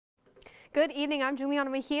Good evening, I'm Juliana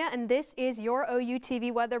Mejia, and this is your OU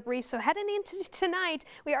TV weather brief. So heading into tonight,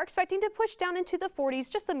 we are expecting to push down into the 40s,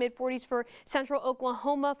 just the mid 40s for central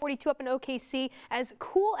Oklahoma, 42 up in OKC, as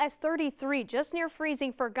cool as 33, just near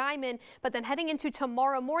freezing for Guyman. But then heading into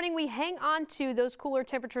tomorrow morning, we hang on to those cooler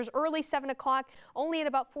temperatures early 7 o'clock, only at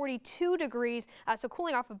about 42 degrees, so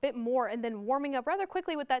cooling off a bit more and then warming up rather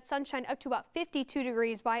quickly with that sunshine up to about 52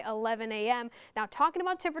 degrees by 11 a.m. Now, talking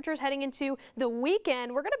about temperatures heading into the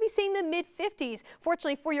weekend, we're going to be seeing the mid 50s,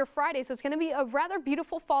 fortunately for your Friday. So it's going to be a rather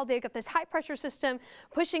beautiful fall day. Got this high pressure system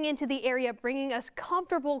pushing into the area, bringing us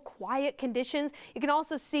comfortable, quiet conditions. You can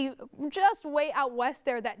also see just way out west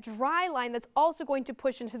there, that dry line that's also going to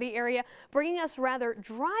push into the area, bringing us rather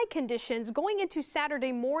dry conditions going into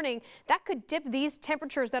Saturday morning. That could dip these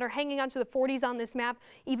temperatures that are hanging onto the 40s on this map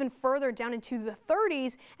even further down into the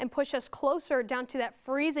 30s and push us closer down to that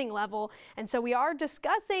freezing level. And so we are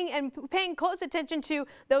discussing and paying close attention to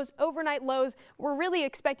those overnight lows. We're really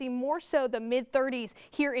expecting more so the mid 30s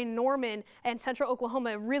here in Norman and central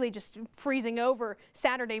Oklahoma, really just freezing over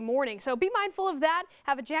Saturday morning. So be mindful of that.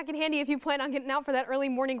 Have a jacket handy if you plan on getting out for that early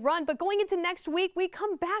morning run. But going into next week, we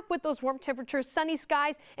come back with those warm temperatures, sunny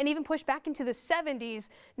skies, and even push back into the 70s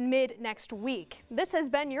mid next week. This has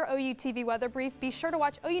been your OU TV weather brief. Be sure to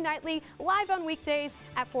watch OU Nightly live on weekdays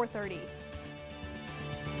at 4:30.